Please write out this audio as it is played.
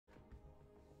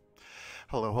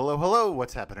Hello, hello, hello,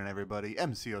 what's happening everybody?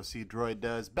 MCOC Droid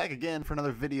does, back again for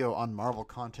another video on Marvel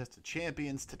Contest of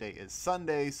Champions. Today is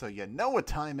Sunday, so you know what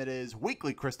time it is,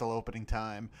 weekly crystal opening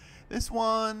time. This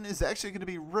one is actually going to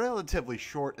be relatively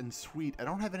short and sweet. I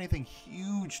don't have anything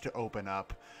huge to open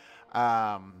up.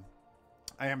 I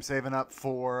am saving up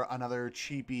for another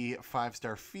cheapy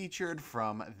 5-star featured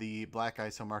from the Black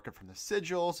ISO market from the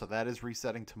Sigil, so that is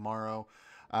resetting tomorrow.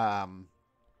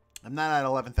 I'm not at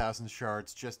 11,000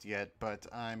 shards just yet, but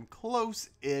I'm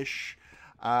close-ish.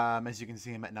 As you can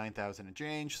see, I'm at 9,000 and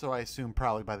change, so I assume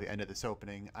probably by the end of this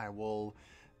opening, I will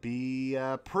be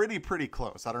pretty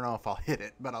close. I don't know if I'll hit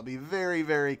it, but I'll be very,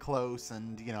 very close,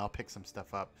 and, you know, I'll pick some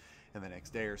stuff up in the next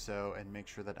day or so and make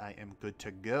sure that I am good to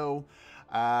go.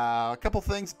 A couple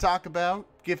things to talk about.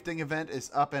 Gifting event is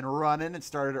up and running. It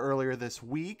started earlier this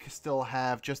week. Still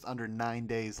have just under 9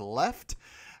 days left.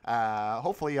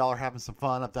 Hopefully y'all are having some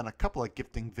fun. I've done a couple of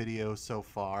gifting videos so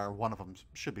far. One of them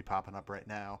should be popping up right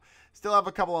now. Still have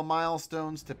a couple of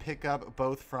milestones to pick up,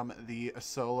 both from the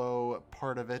solo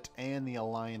part of it and the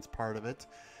alliance part of it.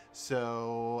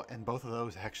 So, and both of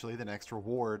those actually, the next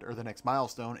reward or the next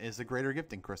milestone is a greater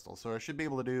gifting crystal. So I should be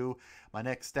able to do my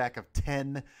next stack of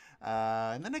 10 in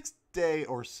the next day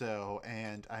or so,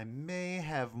 and I may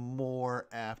have more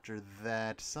after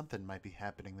that. Something might be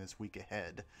happening this week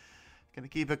ahead. Gonna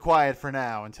keep it quiet for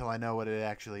now until I know what it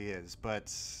actually is,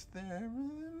 but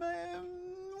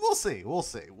we'll see.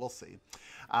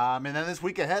 And then this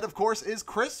week ahead, of course, is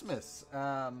Christmas.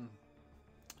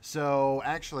 So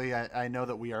actually, I know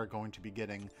that we are going to be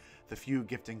getting the few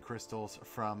gifting crystals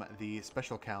from the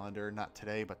special calendar, not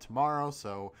today, but tomorrow.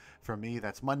 So for me,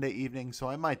 that's Monday evening. So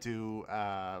I might do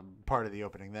part of the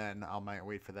opening then. I might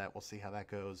wait for that. We'll see how that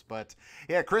goes. But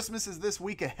yeah, Christmas is this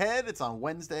week ahead. It's on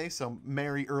Wednesday. So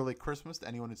Merry early Christmas to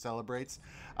anyone who celebrates.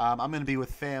 I'm going to be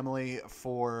with family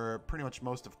for pretty much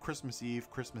most of Christmas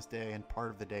Eve, Christmas Day, and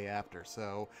part of the day after.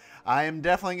 So I am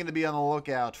definitely going to be on the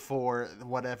lookout for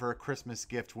whatever Christmas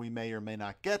gift we may or may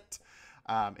not get.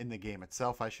 In the game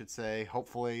itself, I should say.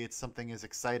 Hopefully it's something as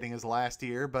exciting as last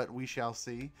year, but we shall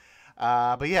see.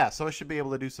 But yeah, so I should be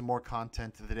able to do some more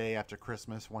content the day after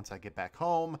Christmas once I get back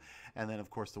home, and then of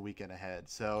course the weekend ahead.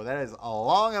 So that is a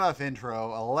long enough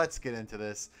intro. Let's get into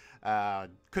this.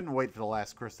 Couldn't wait for the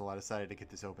last crystal. I decided to get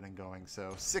this opening going.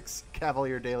 So 6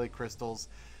 Cavalier Daily Crystals.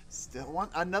 Still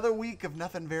want another week of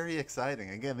nothing very exciting.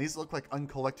 Again, these look like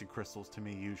uncollected crystals to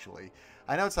me usually.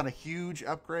 I know it's not a huge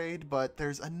upgrade, but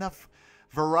there's enough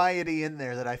variety in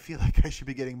there that I feel like I should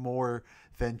be getting more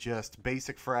than just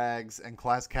basic frags and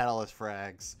class catalyst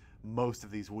frags most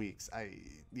of these weeks.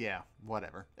 Yeah,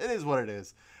 whatever. It is what it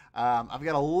is. I've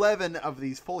got 11 of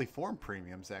these fully formed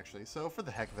premiums actually, so for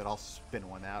the heck of it, I'll spin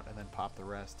one out and then pop the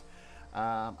rest.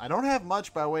 I don't have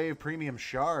much by way of premium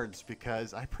shards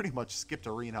because I pretty much skipped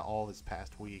Arena all this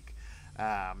past week.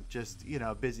 Just, you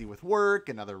know, busy with work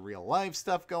and other real life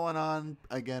stuff going on.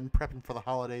 Again, prepping for the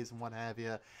holidays and what have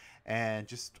you. And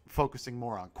just focusing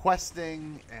more on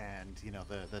questing and, you know,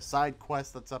 the side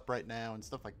quest that's up right now and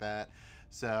stuff like that.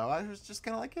 So I was just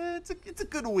kind of like, it's a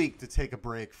good week to take a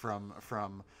break from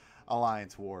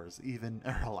Alliance Wars,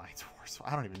 or Alliance Wars.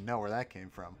 I don't even know where that came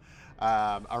from.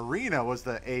 Arena was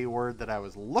the A word that I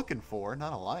was looking for,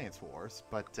 not Alliance Wars,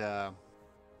 but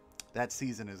that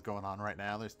season is going on right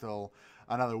now. There's still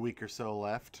another week or so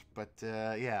left, but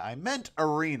yeah, I meant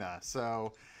Arena.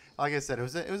 So, like I said, it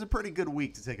was a pretty good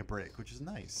week to take a break, which is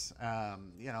nice.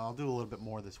 You know, I'll do a little bit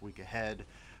more this week ahead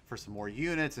for some more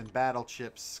units and battle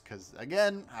chips, because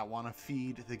again, I want to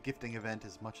feed the gifting event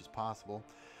as much as possible.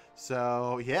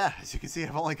 So yeah, as you can see,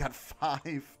 I've only got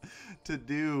 5 to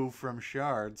do from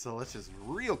shards. So let's just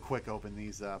real quick open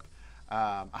these up.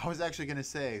 I was actually going to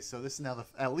say, so this is now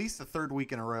at least the 3rd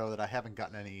week in a row that I haven't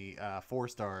gotten any 4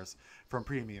 stars from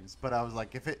premiums. But I was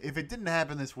like, if it didn't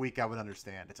happen this week, I would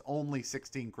understand. It's only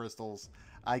 16 crystals.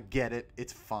 I get it.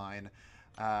 It's fine.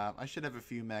 I should have a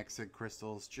few Max Sig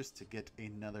crystals just to get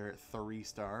another 3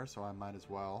 stars, so I might as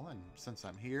well. And since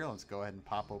I'm here, let's go ahead and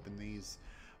pop open these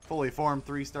fully formed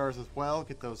 3 stars as well.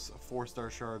 Get those 4-star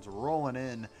shards rolling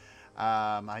in.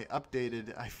 I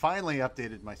finally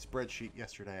updated my spreadsheet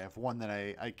yesterday. I have one that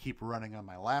I keep running on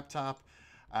my laptop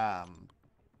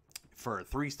for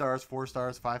 3 stars, 4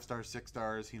 stars, 5 stars, 6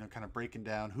 stars, you know, kind of breaking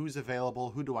down who's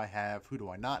available, who do I have, who do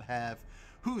I not have,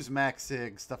 who's Max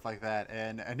Sig, stuff like that.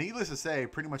 And needless to say,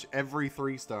 pretty much every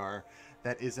 3-star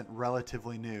that isn't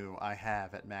relatively new I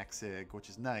have at Max Sig, which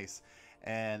is nice.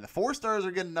 And the 4 stars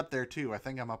are getting up there too. I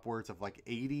think I'm upwards of like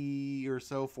 80 or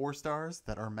so 4 stars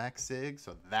that are Max Sig.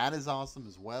 So that is awesome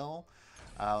as well.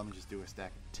 Let me just do a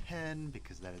stack of 10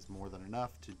 because that is more than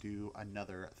enough to do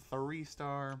another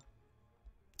 3-star.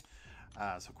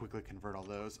 So quickly convert all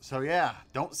those. So yeah,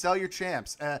 don't sell your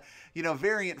champs.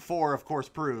 Variant 4, of course,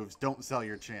 proves don't sell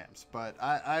your champs. But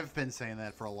I've been saying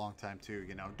that for a long time too.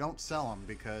 Don't sell them,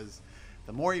 because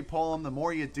the more you pull them, the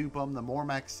more you dupe them, the more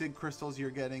Max Sig crystals you're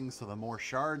getting. So the more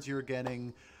shards you're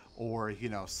getting, or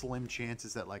slim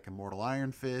chances at like Immortal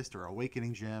Iron Fist or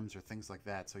Awakening Gems or things like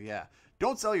that. So yeah,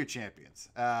 don't sell your champions.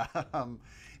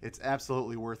 It's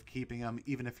absolutely worth keeping them,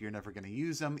 even if you're never going to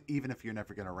use them, even if you're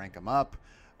never going to rank them up.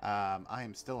 I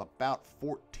am still about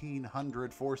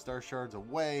 1,400 4-star shards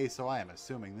away, so I am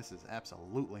assuming this is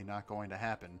absolutely not going to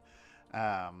happen.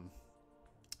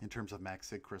 In terms of Max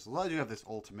Sig crystals, I do have this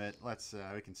ultimate.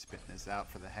 We can spin this out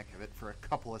for the heck of it for a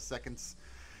couple of seconds,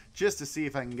 just to see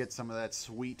if I can get some of that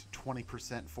sweet 20%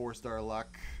 4-star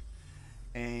luck.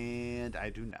 And I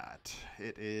do not.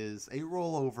 It is a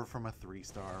rollover from a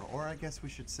 3-star, or I guess we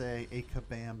should say a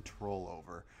Kabam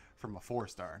trollover from a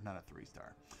 4-star, not a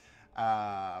 3-star.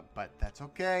 But that's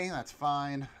okay. That's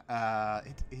fine.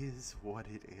 It is what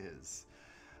it is.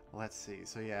 Let's see.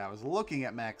 So yeah, I was looking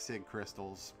at Max Sig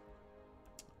crystals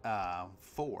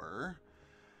for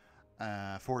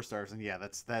 4 stars, and yeah,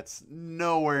 that's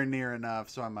nowhere near enough,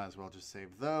 so I might as well just save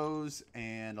those.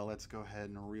 And let's go ahead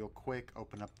and real quick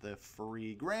open up the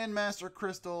free Grandmaster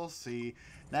crystals. See,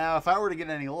 now if I were to get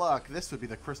any luck, this would be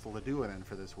the crystal to do it in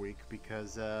for this week,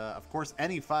 because of course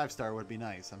any 5-star would be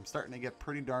nice. I'm starting to get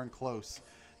pretty darn close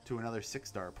to another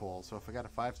 6-star pull, so if I got a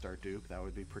 5-star dupe, that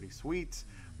would be pretty sweet.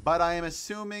 But I am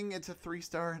assuming it's a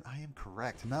 3-star, and I am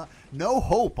correct. No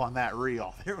hope on that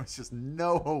reel. There was just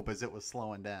no hope as it was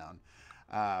slowing down.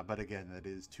 But again, that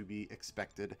is to be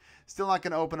expected. Still not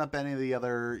going to open up any of the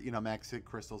other, Max Sig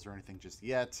crystals or anything just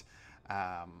yet.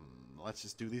 Let's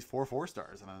just do these 4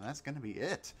 4-stars, and then that's going to be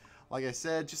it. Like I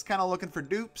said, just kind of looking for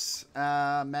dupes.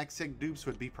 Max Sig dupes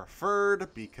would be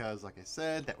preferred, because, like I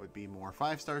said, that would be more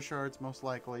 5-star shards, most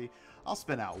likely. I'll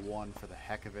spin out 1 for the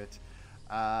heck of it.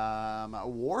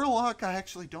 Warlock, I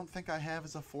actually don't think I have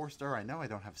as a 4-star. I know I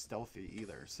don't have Stealthy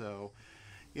either, so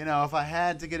if I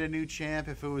had to get a new champ,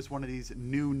 if it was one of these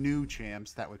new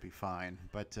champs, that would be fine.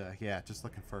 But yeah, just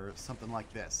looking for something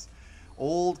like this.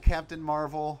 Old Captain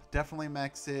Marvel, definitely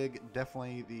Max Sig,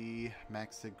 definitely the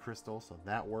Max Sig crystal, so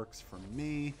that works for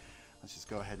me. Let's just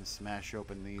go ahead and smash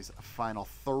open these final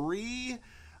 3.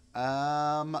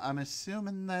 I'm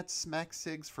assuming that's Max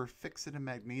Sigs for Fix-It and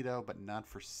Magneto, but not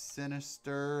for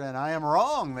Sinister, and I am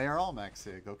wrong. They are all Max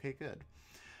Sig. Okay, good.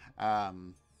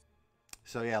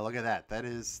 So yeah, look at that.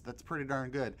 That's pretty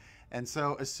darn good. And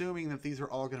so, assuming that these are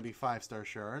all going to be 5-star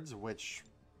shards, which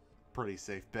pretty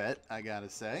safe bet, I gotta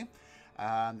say,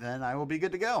 then I will be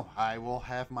good to go. I will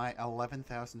have my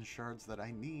 11,000 shards that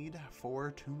I need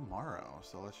for tomorrow.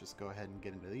 So let's just go ahead and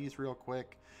get into these real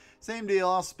quick. Same deal,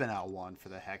 I'll spin out 1 for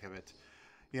the heck of it.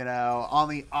 On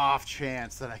the off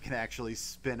chance that I can actually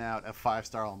spin out a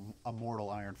 5-star Immortal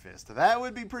Iron Fist. That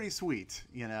would be pretty sweet.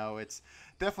 It's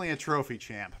definitely a trophy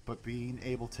champ, but being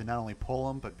able to not only pull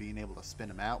them, but being able to spin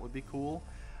them out would be cool.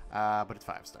 But it's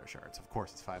 5-star shards. Of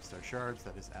course, it's 5-star shards.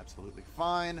 That is absolutely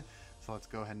fine. So let's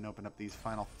go ahead and open up these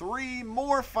final 3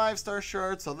 more 5-star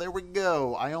shards. So there we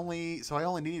go. I only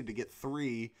needed to get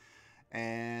 3,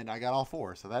 and I got all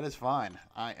 4. So that is fine.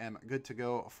 I am good to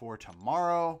go for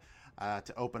tomorrow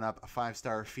to open up a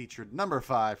 5-star featured number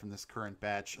 5 from this current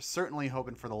batch. Certainly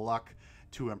hoping for the luck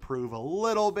to improve a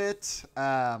little bit.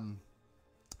 I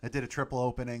did a triple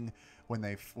opening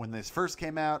when this first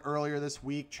came out earlier this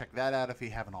week. Check that out if you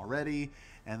haven't already.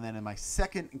 And then in my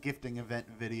second gifting event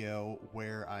video,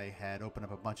 where I had opened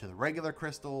up a bunch of the regular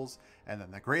crystals and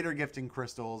then the greater gifting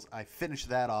crystals, I finished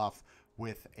that off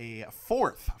with a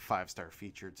 4th 5-star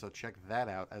featured. So check that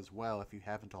out as well if you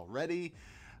haven't already.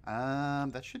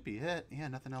 That should be it. Yeah,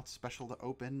 nothing else special to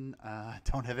open.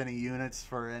 Don't have any units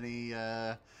for any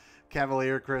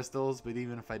Cavalier crystals, but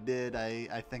even if I did,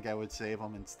 I think I would save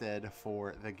them instead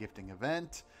for the gifting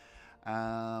event.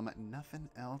 Nothing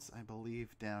else, I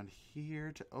believe, down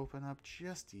here to open up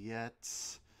just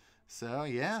yet. So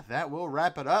yeah, that will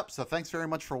wrap it up. So thanks very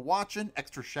much for watching.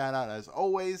 Extra shout out as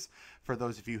always for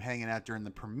those of you hanging out during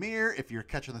the premiere. If you're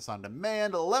catching this on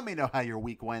demand, let me know how your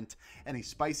week went. Any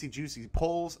spicy, juicy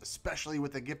pulls, especially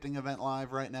with the gifting event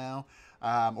live right now.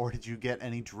 Or did you get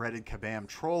any dreaded Kabam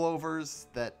trollovers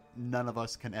that none of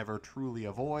us can ever truly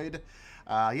avoid?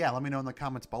 Yeah, let me know in the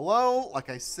comments below. Like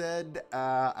I said,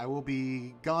 I will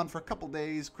be gone for a couple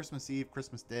days, Christmas Eve,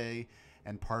 Christmas Day,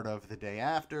 and part of the day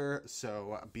after,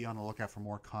 so be on the lookout for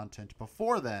more content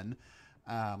before then.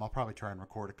 I'll probably try and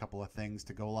record a couple of things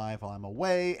to go live while I'm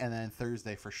away, and then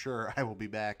Thursday for sure I will be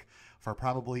back for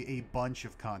probably a bunch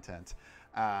of content.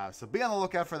 So be on the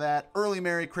lookout for that. Early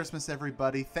Merry Christmas,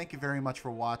 everybody. Thank you very much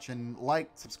for watching. Like,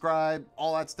 subscribe,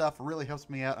 all that stuff really helps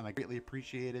me out, and I greatly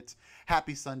appreciate it.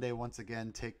 Happy Sunday once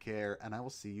again. Take care, and I will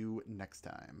see you next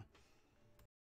time.